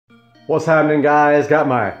What's happening, guys? Got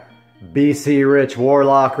my BC Rich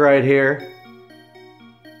Warlock right here.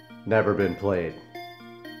 Never been played,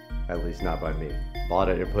 at least not by me. Bought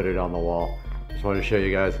it and put it on the wall. Just wanted to show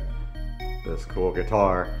you guys this cool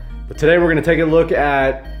guitar. But today we're gonna take a look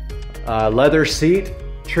at leather seat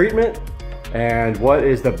treatment and what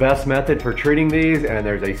is the best method for treating these. And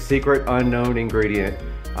there's a secret unknown ingredient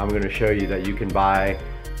I'm gonna show you that you can buy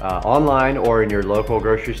online or in your local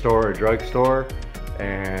grocery store or drugstore,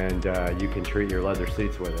 and you can treat your leather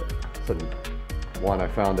seats with it. It's one I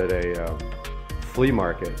found at a flea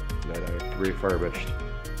market that I refurbished.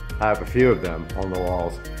 I have a few of them on the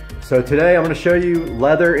walls. So today I'm going to show you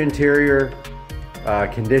leather interior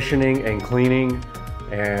conditioning and cleaning,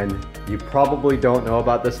 and you probably don't know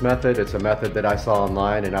about this method. It's a method that I saw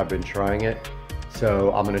online and I've been trying it.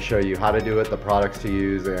 So I'm going to show you how to do it, the products to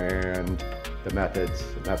use, and the methods,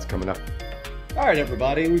 and that's coming up. All right,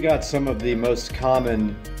 everybody, we got some of the most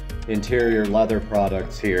common interior leather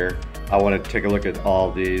products here. I want to take a look at all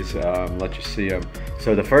these, let you see them.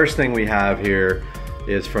 So the first thing we have here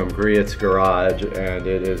is from Griot's Garage, and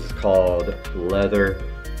it is called Leather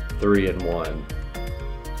 3-in-1.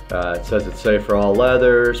 It says it's safe for all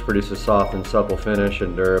leathers, produces soft and supple finish,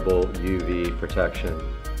 and durable UV protection.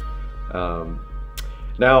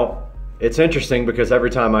 Now, it's interesting because every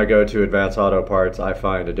time I go to Advance Auto Parts, I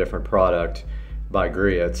find a different product by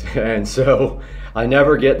Griot's, and so I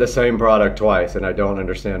never get the same product twice, and I don't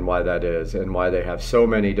understand why that is and why they have so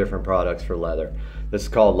many different products for leather. This is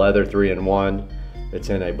called Leather 3-in-1. It's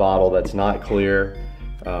in a bottle that's not clear.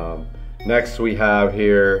 Next we have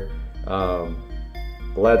here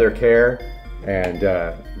Leather Care, and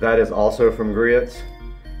that is also from Griot's,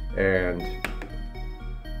 and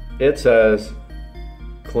it says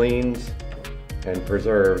cleans and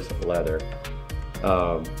preserves leather.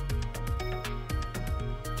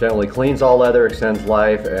 Gently cleans all leather, extends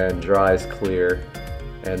life, and dries clear.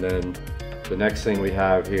 And then the next thing we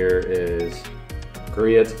have here is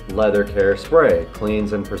Griot's Leather Care Spray.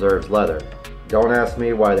 Cleans and preserves leather. Don't ask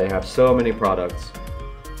me why they have so many products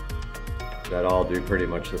that all do pretty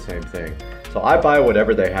much the same thing. So I buy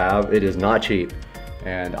whatever they have. It is not cheap.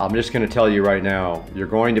 And I'm just gonna tell you right now, you're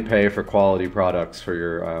going to pay for quality products for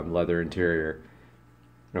your leather interior.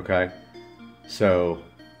 Okay? So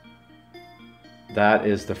that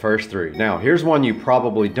is the first three. Now, here's one you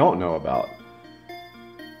probably don't know about.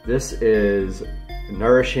 This is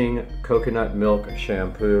Nourishing Coconut Milk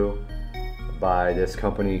Shampoo by this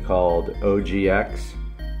company called OGX. See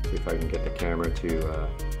if I can get the camera to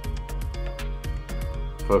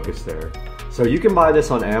focus there. So you can buy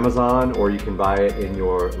this on Amazon, or you can buy it in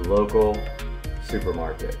your local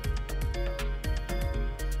supermarket.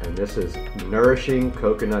 And this is Nourishing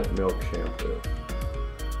Coconut Milk Shampoo.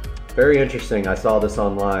 Very interesting. I saw this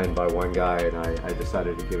online by one guy, and I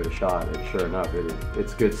decided to give it a shot, and sure enough,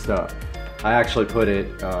 it's good stuff. I actually put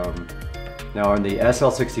it, now on the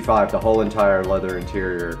SL65, the whole entire leather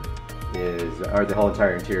interior is, or the whole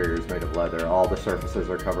entire interior is made of leather. All the surfaces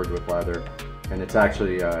are covered with leather, and it's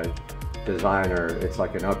actually a designer, it's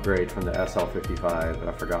like an upgrade from the SL55,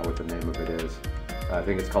 I forgot what the name of it is. I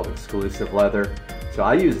think it's called Exclusive Leather. So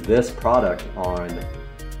I use this product on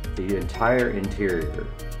the entire interior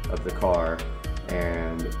of the car,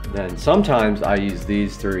 and then sometimes I use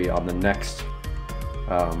these three on the next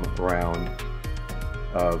round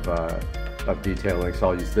of detailing. So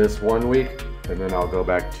I'll use this 1 week, and then I'll go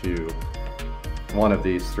back to one of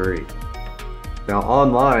these three. Now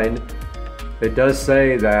online, it does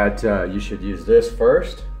say that you should use this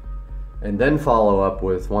first and then follow up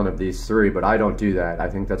with one of these three, but I don't do that. I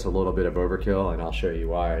think that's a little bit of overkill, and I'll show you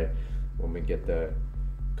why when we get the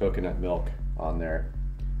coconut milk on there.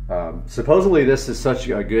 Supposedly this is such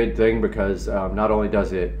a good thing because not only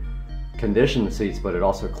does it condition the seats, but it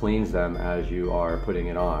also cleans them as you are putting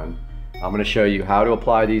it on. I'm going to show you how to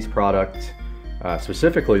apply these products,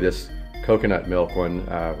 specifically this coconut milk one,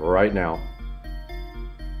 right now.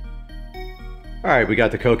 All right, we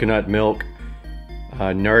got the coconut milk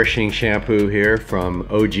nourishing shampoo here from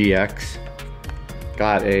OGX.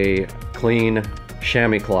 Got a clean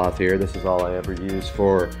chamois cloth here. This is all I ever use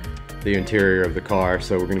for the interior of the car,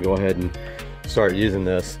 so we're gonna go ahead and start using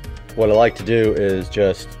this. What I like to do is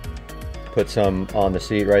just put some on the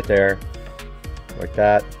seat right there, like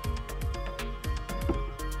that.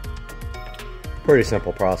 Pretty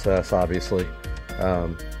simple process, obviously.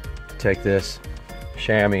 Take this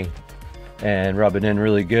chamois and rub it in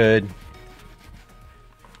really good.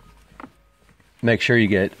 Make sure you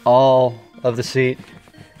get all of the seat.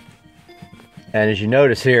 And as you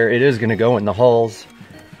notice here, it is gonna go in the holes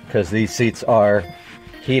because these seats are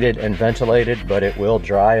heated and ventilated, but it will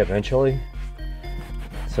dry eventually.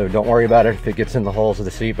 So don't worry about it if it gets in the holes of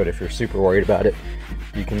the seat, but if you're super worried about it,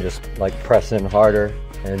 you can just like press in harder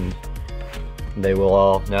and they will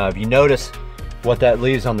all. Now if you notice, what that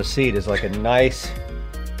leaves on the seat is like a nice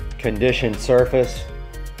conditioned surface.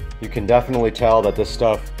 You can definitely tell that this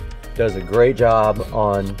stuff does a great job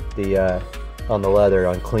on the leather,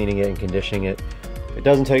 on cleaning it and conditioning it. It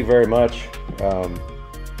doesn't take very much,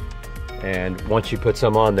 and once you put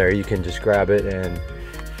some on there, you can just grab it and,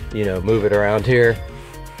 you know, move it around here.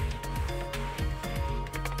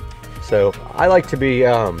 So I like to be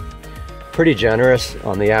pretty generous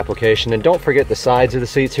on the application, and don't forget the sides of the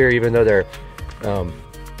seats here, even though they're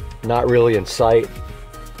not really in sight,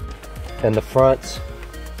 and the fronts.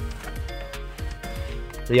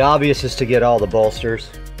 The obvious is to get all the bolsters,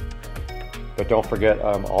 but don't forget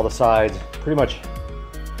all the sides. Pretty much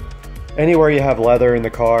anywhere you have leather in the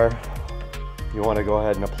car, you want to go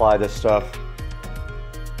ahead and apply this stuff.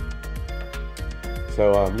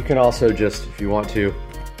 So you can also just, if you want to,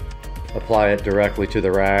 apply it directly to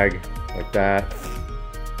the rag like that.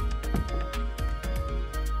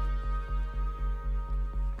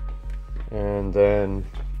 And then,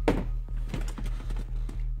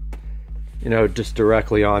 you know, just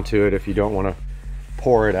directly onto it if you don't want to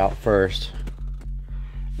pour it out first.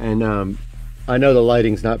 And I know the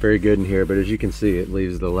lighting's not very good in here, but as you can see, it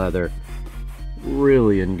leaves the leather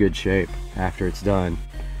really in good shape after it's done.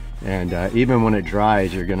 And even when it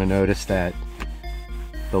dries, you're going to notice that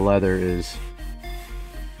the leather is,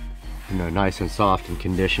 you know, nice and soft and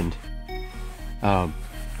conditioned.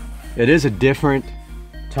 It is a different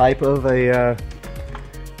type of the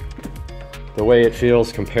way it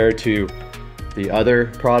feels compared to the other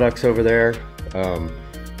products over there.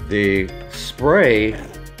 The spray,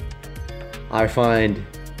 I find,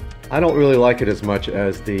 I don't really like it as much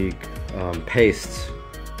as the pastes.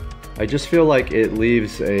 I just feel like it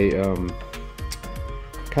leaves a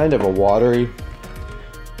kind of a watery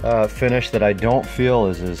finish that I don't feel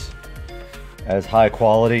is as high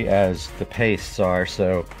quality as the pastes are.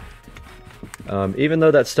 So even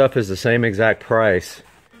though that stuff is the same exact price,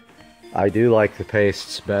 I do like the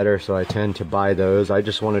pastes better, so I tend to buy those. I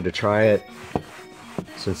just wanted to try it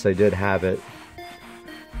since they did have it.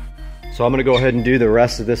 So I'm gonna go ahead and do the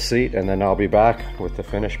rest of this seat, and then I'll be back with the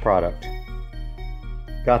finished product.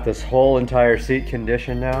 Got this whole entire seat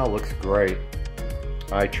conditioned now, looks great.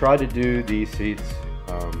 I try to do these seats,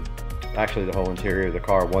 actually the whole interior of the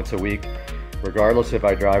car, once a week, regardless if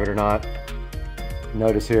I drive it or not.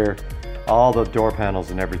 Notice here, all the door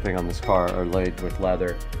panels and everything on this car are laid with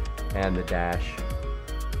leather, and the dash.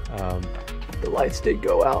 The lights did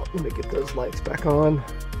go out. Let me get those lights back on.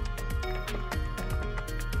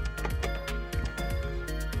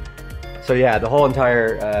 So yeah, the whole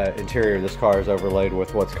entire interior of this car is overlaid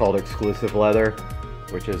with what's called exclusive leather,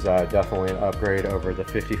 which is definitely an upgrade over the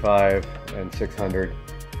 55 and 600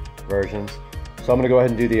 versions. So I'm going to go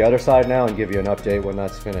ahead and do the other side now and give you an update when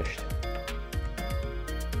that's finished.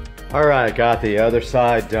 Alright, got the other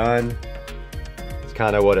side done. It's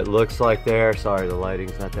kind of what it looks like there. Sorry, the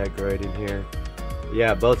lighting's not that great in here.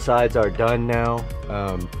 Yeah, both sides are done now.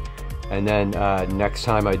 And then next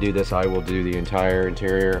time I do this, I will do the entire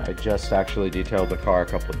interior. I just actually detailed the car a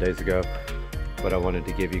couple of days ago, but I wanted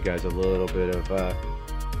to give you guys a little bit of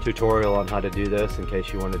tutorial on how to do this in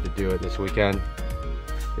case you wanted to do it this weekend.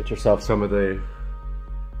 Get yourself some of the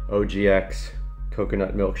OGX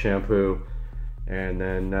coconut milk shampoo, and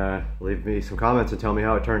then leave me some comments and tell me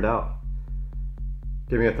how it turned out.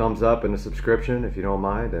 Give me a thumbs up and a subscription if you don't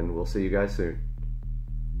mind, and we'll see you guys soon.